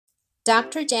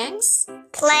Dr. Jang's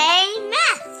Play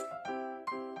Math.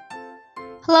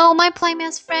 Hello, my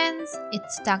Playmath friends.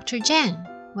 It's Dr. Jang.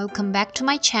 Welcome back to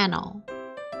my channel.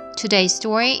 Today's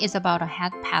story is about a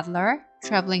hat peddler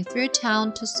traveling through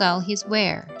town to sell his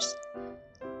wares.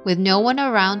 With no one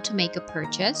around to make a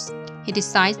purchase, he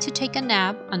decides to take a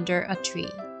nap under a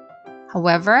tree.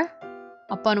 However,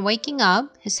 upon waking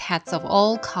up, his hats of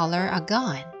all colors are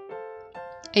gone.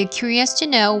 Are you curious to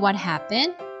know what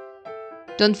happened?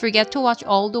 Don't forget to watch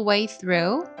all the way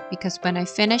through, because when I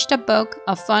finish the book,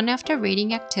 a fun after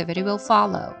reading activity will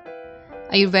follow.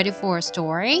 Are you ready for a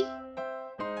story?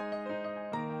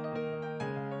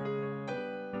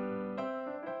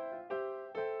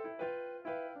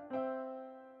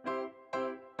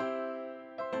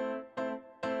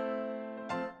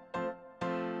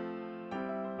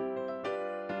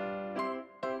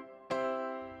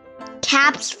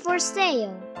 Caps for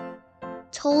Sale.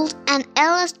 Told and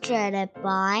illustrated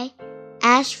by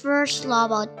Esphyr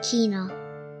Slobodkina.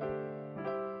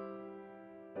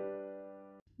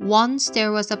 Once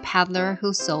there was a peddler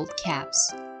who sold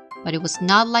caps, but it was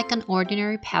not like an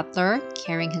ordinary peddler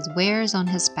carrying his wares on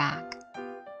his back.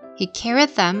 He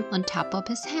carried them on top of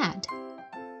his head.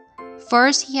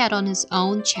 First he had on his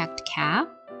own checked cap,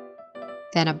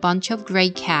 then a bunch of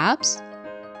gray caps,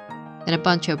 then a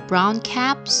bunch of brown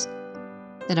caps,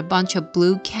 then a bunch of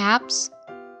blue caps,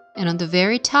 and on the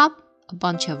very top, a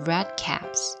bunch of red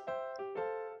caps.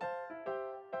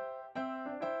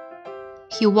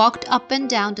 He walked up and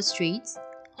down the streets,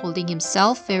 holding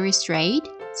himself very straight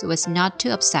so as not to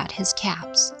upset his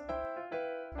caps.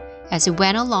 As he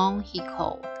went along, he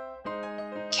called,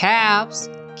 "Caps!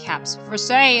 Caps for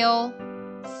sale!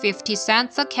 50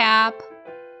 cents a cap!"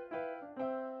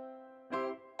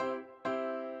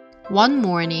 One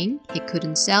morning, he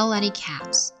couldn't sell any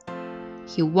caps.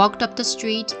 He walked up the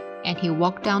street and he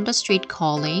walked down the street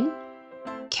calling,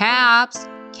 "Caps!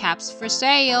 Caps for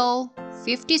sale!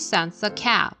 50 cents a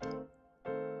cap!"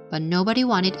 But nobody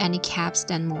wanted any caps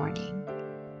that morning.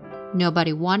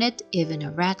 Nobody wanted even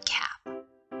a red cap.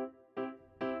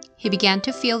 He began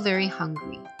to feel very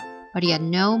hungry, but he had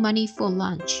no money for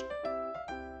lunch.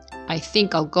 "I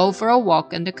think I'll go for a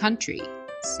walk in the country,"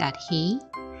 said he.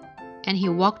 And he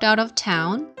walked out of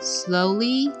town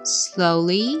slowly,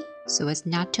 so as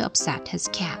not to upset his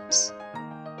caps.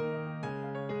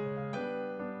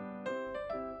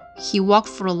 He walked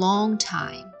for a long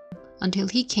time until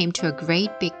he came to a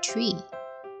great big tree.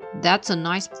 "That's a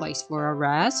nice place for a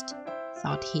rest,"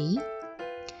 thought he.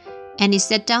 And he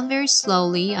sat down very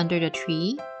slowly under the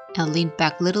tree and leaned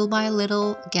back little by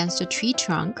little against the tree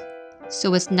trunk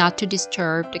so as not to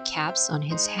disturb the caps on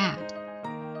his head.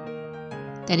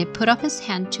 Then he put up his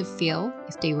hand to feel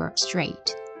if they were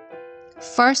straight.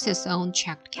 First his own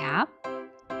checked cap,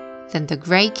 then the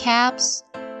gray caps,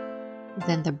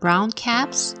 then the brown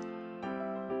caps,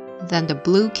 then the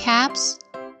blue caps,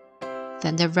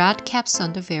 then the red caps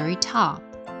on the very top.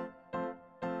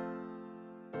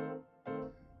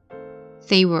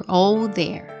 They were all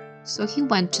there, so he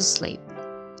went to sleep.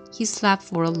 He slept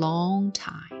for a long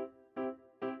time.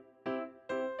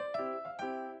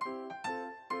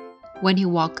 When he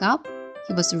woke up,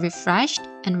 he was refreshed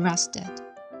and rested.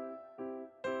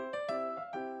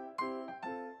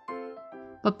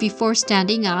 But before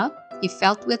standing up, he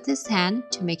felt with his hand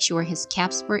to make sure his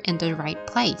caps were in the right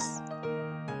place.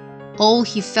 All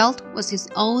he felt was his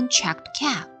own checked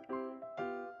cap.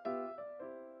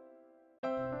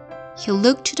 He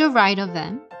looked to the right of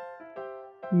him.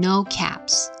 No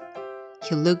caps.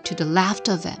 He looked to the left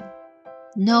of him.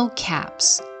 No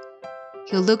caps.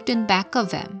 He looked in back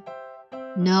of him.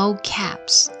 No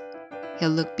caps. He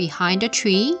looked behind a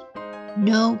tree.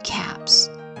 No caps.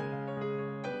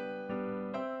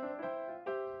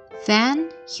 Then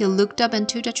he looked up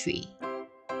into the tree.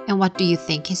 And what do you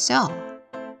think he saw?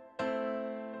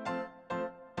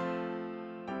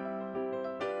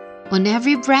 On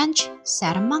every branch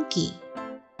sat a monkey.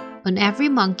 On every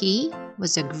monkey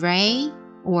was a gray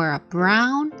or a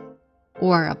brown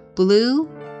or a blue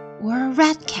or a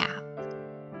red cap.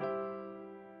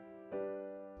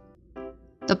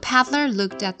 The peddler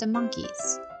looked at the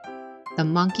monkeys. The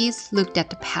monkeys looked at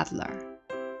the peddler.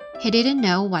 He didn't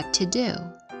know what to do.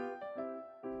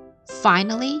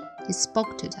 Finally, he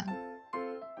spoke to them.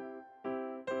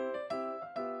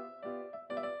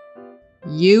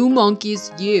 "You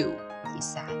monkeys, you," he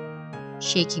said,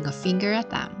 shaking a finger at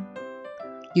them.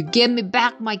 "You give me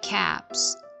back my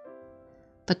caps."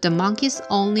 But the monkeys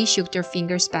only shook their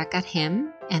fingers back at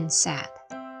him and said,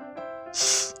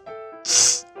 "Tss,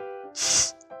 tss,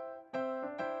 tss."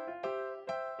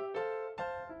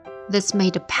 This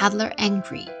made the peddler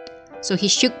angry. So he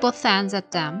shook both hands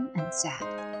at them and said,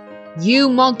 "You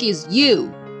monkeys,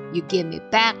 you give me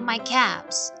back my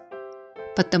caps."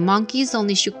 But the monkeys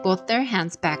only shook both their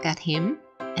hands back at him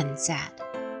and said,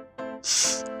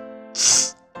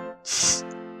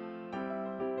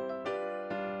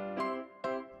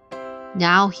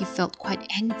 Now he felt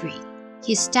quite angry.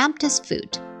 He stamped his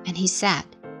foot and he said,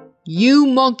 "You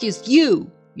monkeys,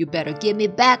 you better give me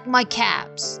back my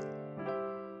caps."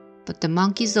 But the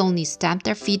monkeys only stamped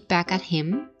their feet back at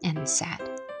him and said,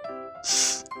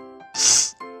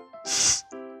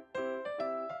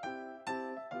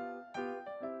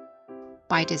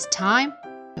 By this time,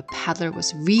 the peddler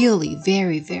was really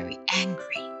very, very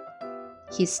angry.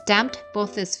 He stamped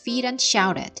both his feet and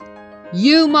shouted,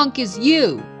 "You monkeys,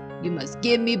 you must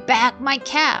give me back my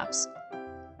caps."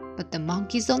 But the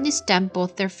monkeys only stamped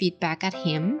both their feet back at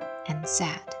him and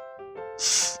said,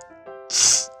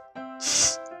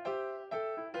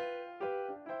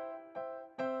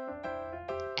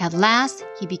 At last,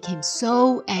 he became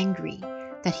so angry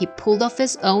that he pulled off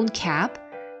his own cap,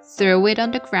 threw it on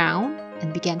the ground,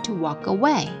 and began to walk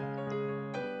away.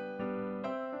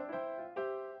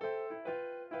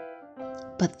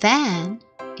 But then,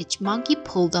 each monkey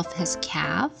pulled off his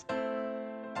cap,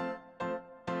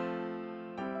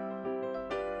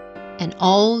 and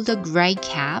all the gray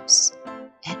caps,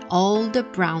 and all the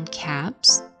brown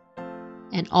caps,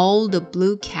 and all the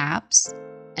blue caps,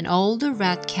 and all the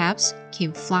red caps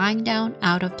came flying down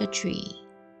out of the tree.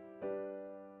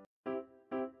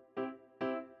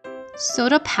 So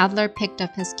the peddler picked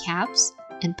up his caps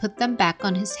and put them back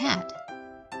on his head.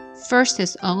 First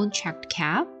his own checked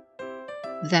cap,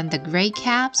 then the gray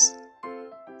caps,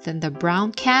 then the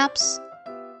brown caps,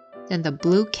 then the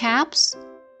blue caps,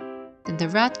 then the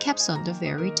red caps on the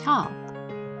very top.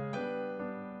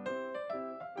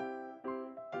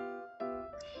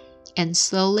 And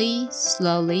slowly,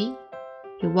 slowly,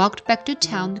 he walked back to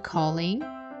town calling,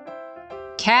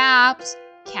 "Caps!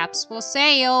 Caps for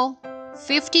sale!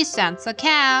 50 cents a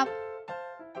cap!"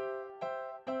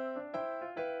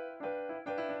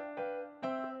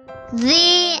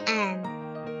 The end.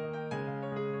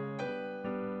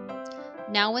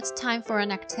 Now it's time for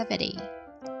an activity.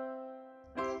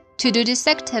 To do this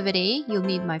activity, you'll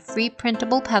need my free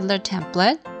printable peddler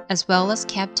template as well as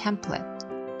cap template.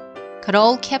 Cut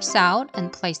all caps out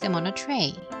and place them on a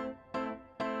tray.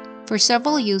 For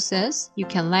several uses, you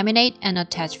can laminate and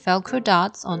attach Velcro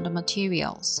dots on the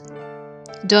materials.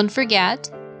 Don't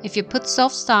forget, if you put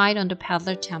soft side on the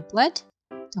peddler template,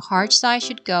 the hard side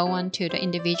should go onto the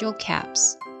individual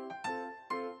caps.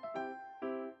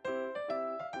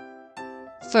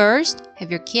 First, have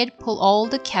your kid pull all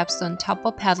the caps on top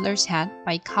of peddler's head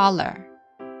by color.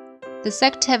 This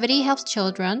activity helps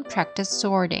children practice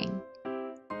sorting.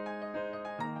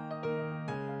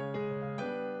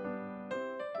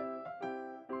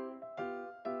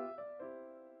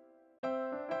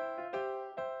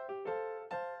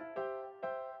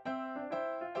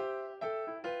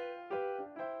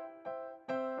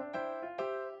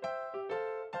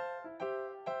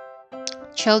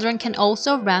 Children can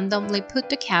also randomly put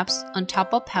the caps on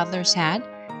top of peddler's head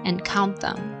and count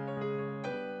them.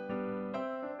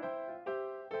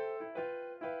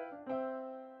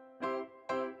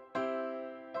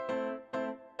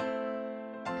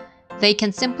 They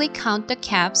can simply count the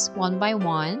caps one by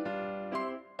one,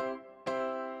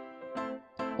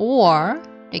 or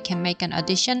they can make an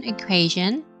addition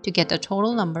equation to get the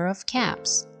total number of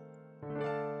caps.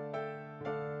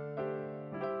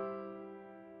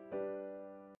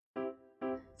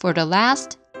 For the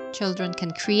last, children can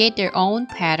create their own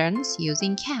patterns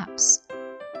using caps.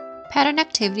 Pattern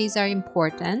activities are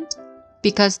important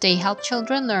because they help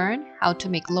children learn how to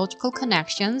make logical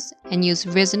connections and use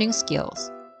reasoning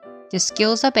skills. These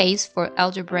skills are based for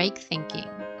algebraic thinking.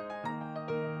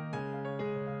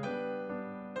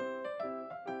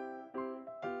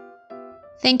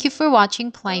 Thank you for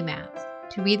watching Play Math.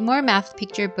 To read more math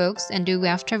picture books and do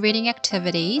after reading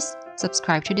activities,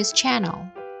 subscribe to this channel.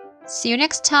 See you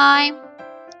next time!